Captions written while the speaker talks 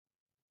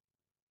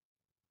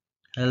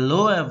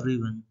Hello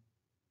everyone.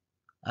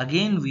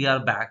 Again we are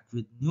back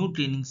with new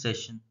training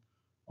session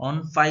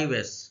on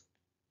 5S.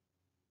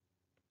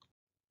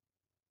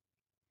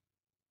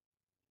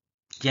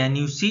 Can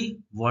you see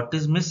what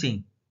is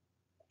missing?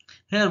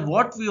 Here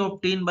what we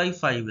obtain by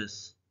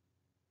 5S.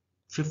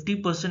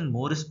 50%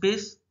 more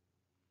space,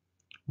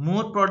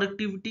 more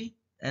productivity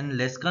and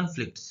less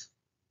conflicts.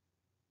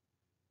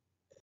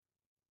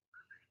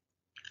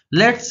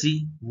 Let's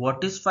see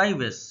what is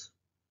 5S.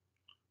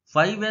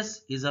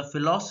 5S is a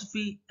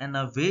philosophy and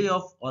a way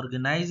of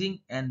organizing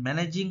and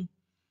managing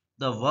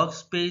the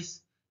workspace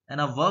and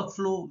a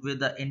workflow with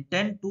the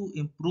intent to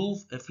improve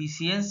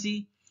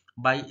efficiency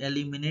by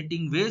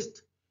eliminating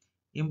waste,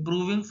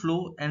 improving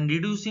flow and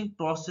reducing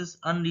process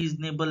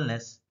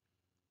unreasonableness.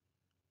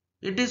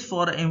 It is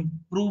for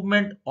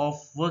improvement of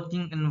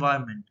working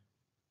environment.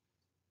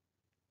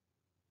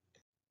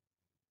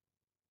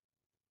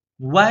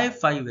 Why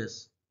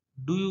 5S?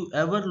 Do you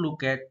ever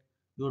look at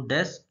your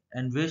desk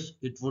and wish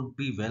it would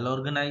be well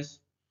organized?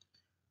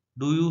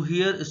 Do you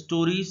hear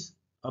stories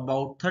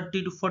about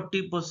 30 to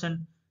 40%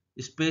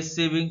 space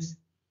savings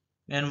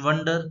and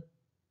wonder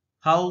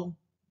how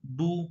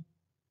do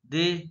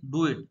they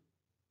do it?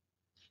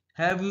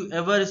 Have you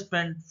ever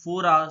spent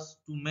 4 hours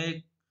to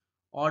make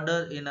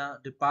order in a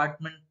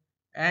department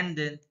and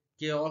then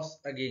chaos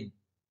again?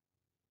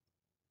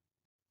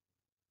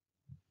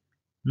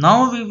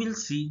 Now we will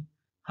see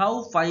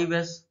how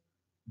 5S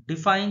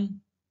define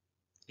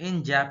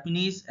in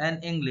Japanese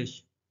and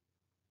English.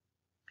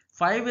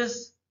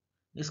 5S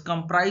is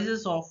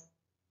comprises of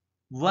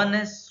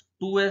 1S,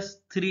 2S,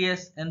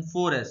 3S and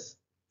 4S.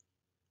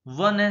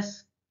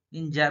 1S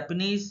in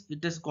Japanese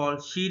it is called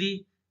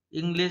Shiri,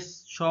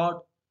 English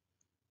short.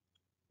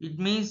 It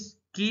means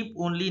keep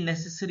only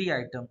necessary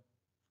item.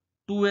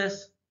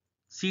 2S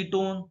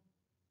Cetone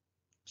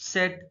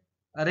set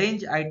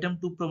arrange item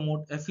to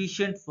promote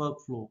efficient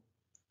workflow.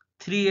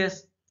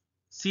 3S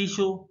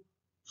Sisho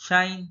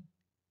shine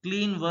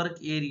clean work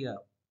area.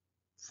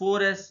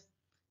 4S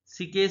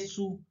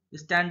Shiketsu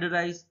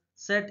standardize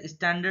set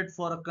standard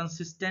for a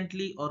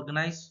consistently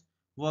organized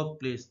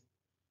workplace.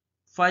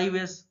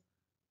 5S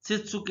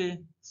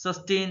Shitsuke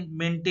sustain,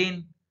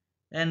 maintain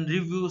and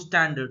review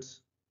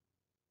standards.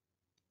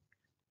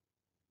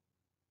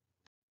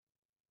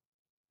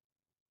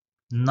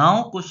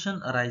 Now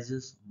question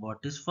arises, what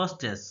is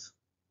first S?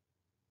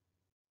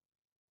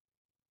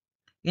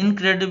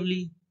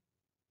 Incredibly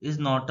is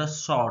not a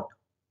short.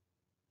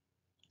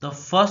 The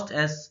first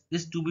S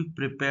is to be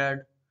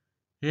prepared.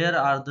 Here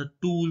are the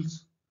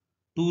tools.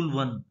 Tool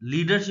 1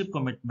 leadership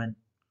commitment.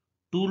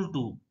 Tool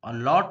 2 a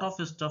lot of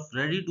stuff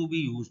ready to be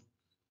used.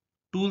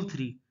 Tool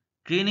 3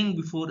 training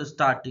before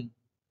starting.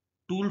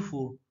 Tool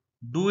 4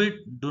 do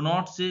it, do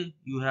not say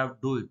you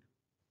have do it.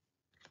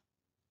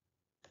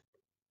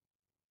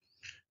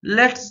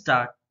 Let's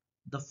start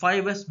the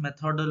 5S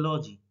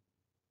methodology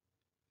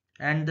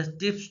and the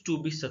tips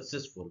to be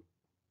successful.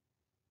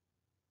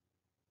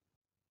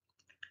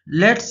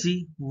 Let's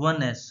see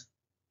 1S.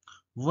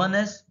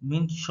 1S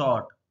means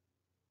short.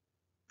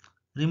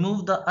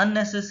 Remove the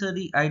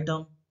unnecessary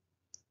item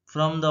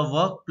from the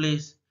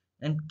workplace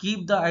and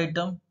keep the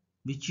item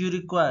which you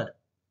require.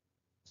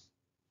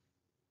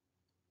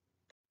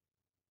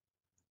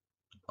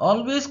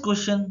 Always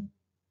question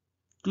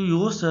to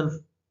yourself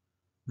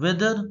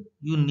whether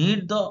you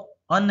need the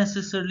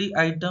unnecessary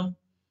item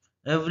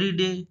every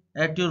day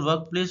at your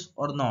workplace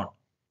or not.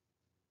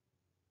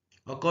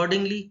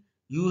 Accordingly,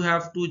 you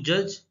have to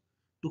judge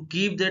to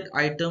keep that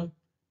item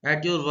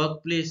at your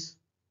workplace.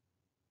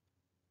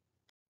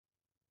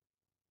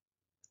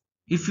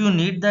 If you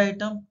need the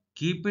item,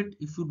 keep it.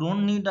 If you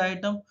don't need the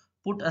item,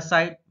 put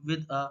aside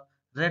with a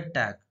red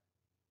tag.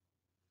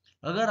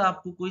 अगर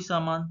आपको कोई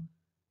सामान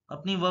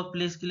अपनी work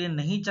place के लिए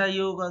नहीं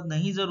चाहिए होगा,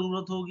 नहीं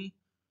ज़रूरत होगी,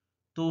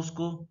 तो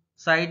उसको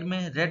साइड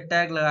में रेड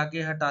टैग लगा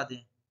के हटा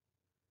दें।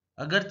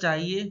 अगर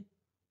चाहिए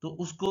तो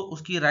उसको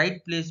उसकी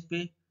राइट प्लेस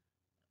पे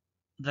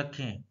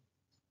रखें।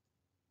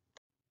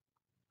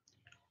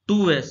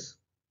 2S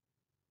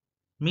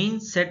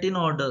means set in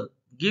order.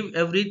 Give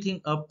everything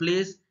a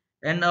place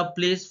and a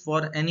place for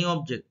any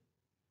object.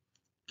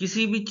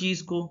 किसी भी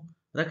चीज को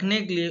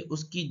रखने के लिए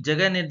उसकी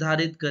जगह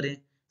निर्धारित करें,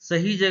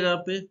 सही जगह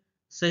पे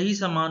सही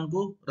सामान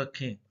को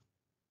रखें।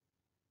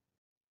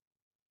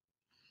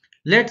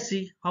 Let's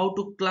see how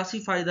to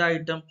classify the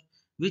items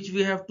which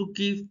we have to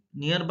keep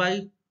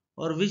nearby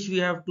or which we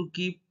have to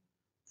keep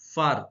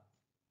far.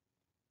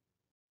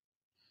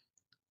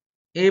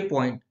 A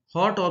point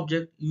hot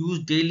object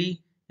used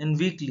daily and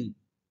weekly.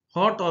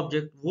 Hot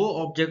object वो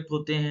ऑब्जेक्ट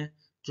होते हैं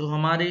जो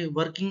हमारे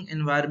working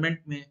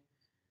environment में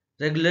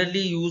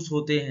regularly use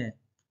होते हैं,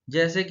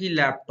 जैसे कि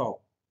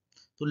लैपटॉप।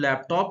 तो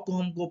लैपटॉप को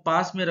हमको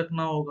पास में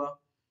रखना होगा।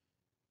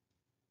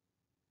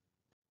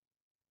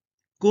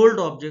 कोल्ड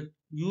ऑब्जेक्ट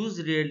यूज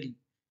रेयरली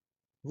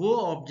वो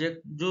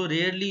ऑब्जेक्ट जो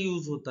रेयरली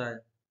यूज होता है,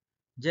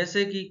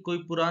 जैसे कि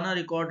कोई पुराना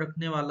रिकॉर्ड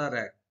रखने वाला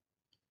रैक,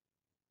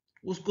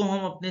 उसको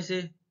हम अपने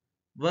से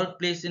वर्क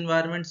प्लेस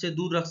इन्वायरमेंट से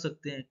दूर रख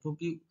सकते हैं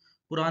क्योंकि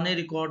पुराने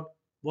रिकॉर्ड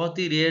बहुत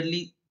ही रेयरली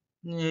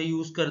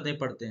यूज करने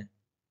पड़ते हैं।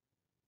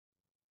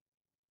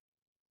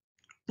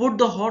 Put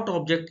the hot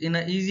object in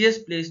a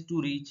easiest place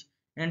to reach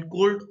and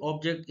cold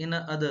object in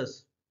a others.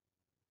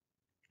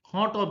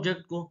 Hot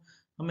object को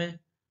हमें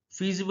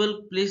फीजिबल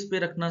प्लेस पे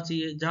रखना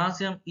चाहिए जहां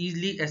से हम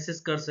इजीली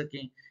एसेस कर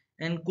सकें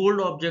एंड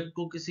कोल्ड ऑब्जेक्ट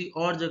को किसी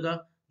और जगह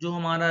जो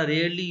हमारा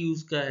रेयरली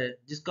यूज का है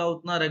जिसका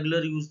उतना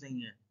रेगुलर यूज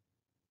नहीं है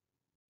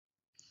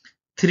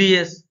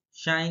 3S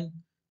shine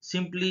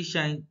simply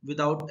shine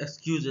without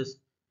excuses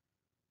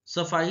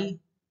सफाई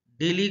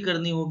डेली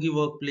करनी होगी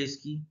वर्क प्लेस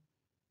की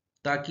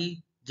ताकि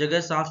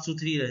जगह साफ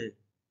सुथरी रहे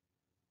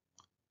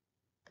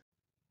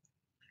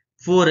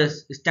 4S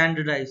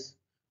standardise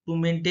to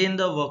maintain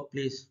the work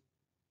place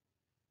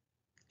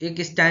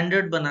एक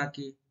स्टैंडर्ड बना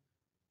के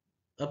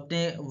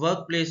अपने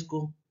वर्क प्लेस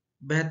को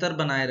बेहतर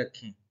बनाए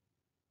रखें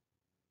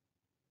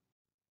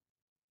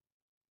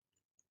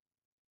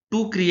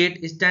to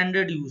create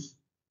standard use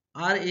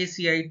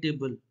RACI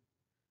table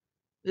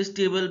इस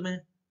टेबल में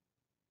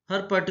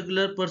हर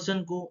पर्टिकुलर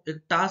पर्सन को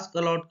एक टास्क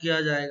अलॉट किया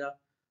जाएगा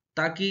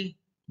ताकि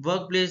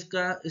वर्क प्लेस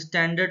का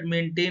स्टैंडर्ड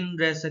मेंटेन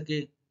रह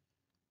सके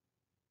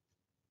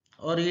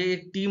और ये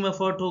एक टीम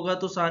एफर्ट होगा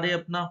तो सारे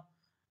अपना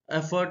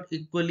एफर्ट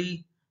इक्वली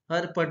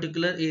हर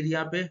पर्टिकुलर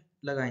एरिया पे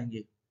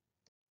लगाएंगे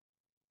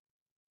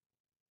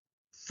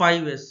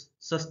 5S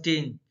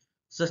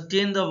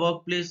sustain the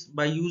workplace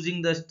by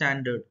using the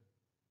standard.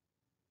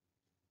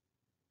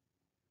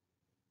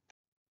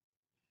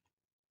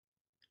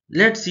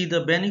 Let's see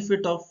the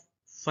benefit of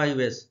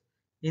 5S.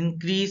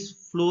 Increase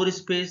floor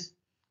space,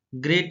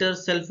 greater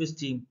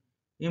self-esteem,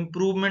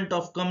 improvement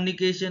of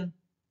communication,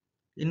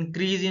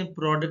 increase in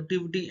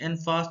productivity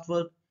and fast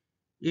work,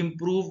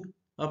 improved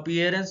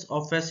appearance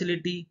of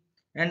facility,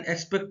 and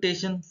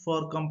expectation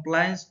for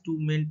compliance to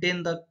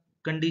maintain the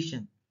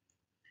condition.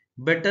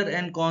 Better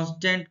and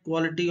constant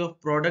quality of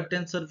product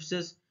and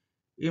services,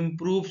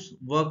 improves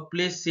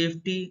workplace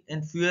safety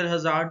and fewer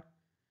hazard,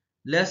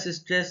 less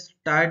stress,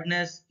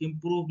 tiredness,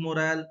 improved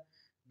morale,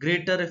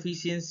 greater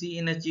efficiency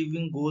in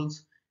achieving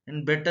goals,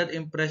 and better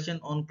impression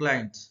on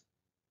clients.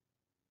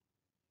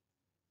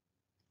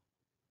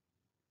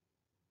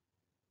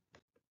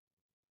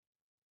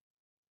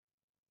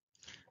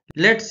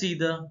 Let's see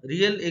the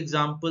real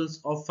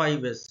examples of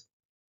 5S.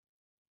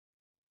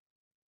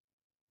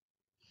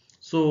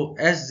 So,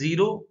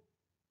 S0,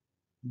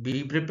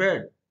 be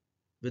prepared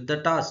with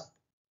the task.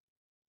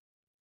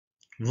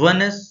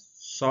 1S,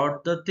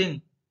 sort the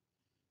thing,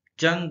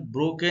 junk,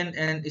 broken,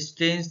 and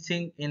strange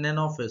thing in an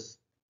office.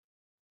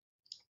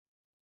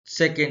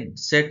 Second,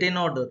 set in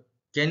order.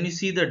 Can you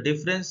see the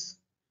difference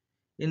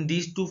in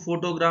these two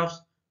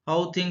photographs?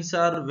 How things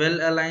are well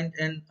aligned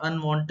and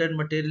unwanted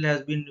material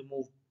has been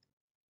removed.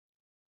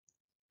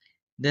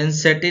 Then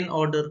set in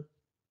order.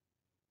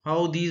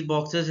 How these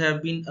boxes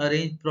have been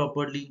arranged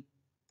properly.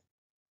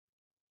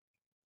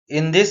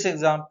 In this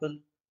example,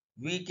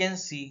 we can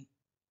see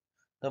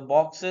the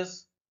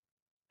boxes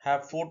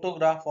have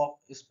photograph of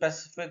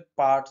specific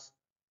parts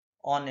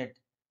on it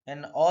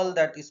and all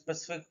that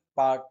specific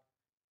part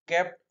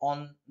kept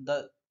on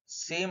the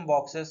same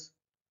boxes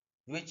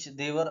which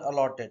they were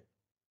allotted.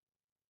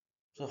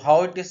 So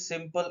how it is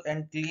simple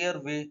and clear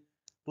way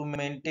to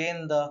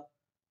maintain the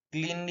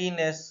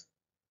cleanliness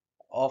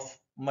of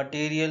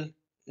material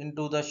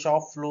into the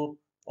shop floor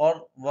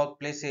or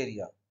workplace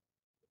area.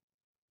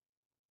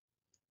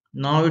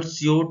 Now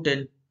it's your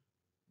turn.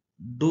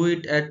 Do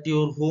it at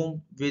your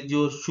home with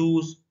your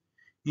shoes.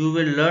 You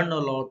will learn a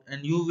lot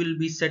and you will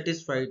be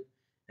satisfied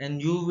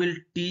and you will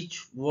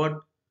teach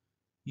what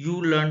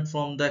you learned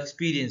from the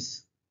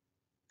experience.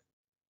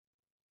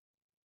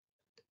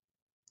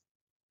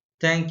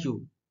 Thank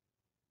you.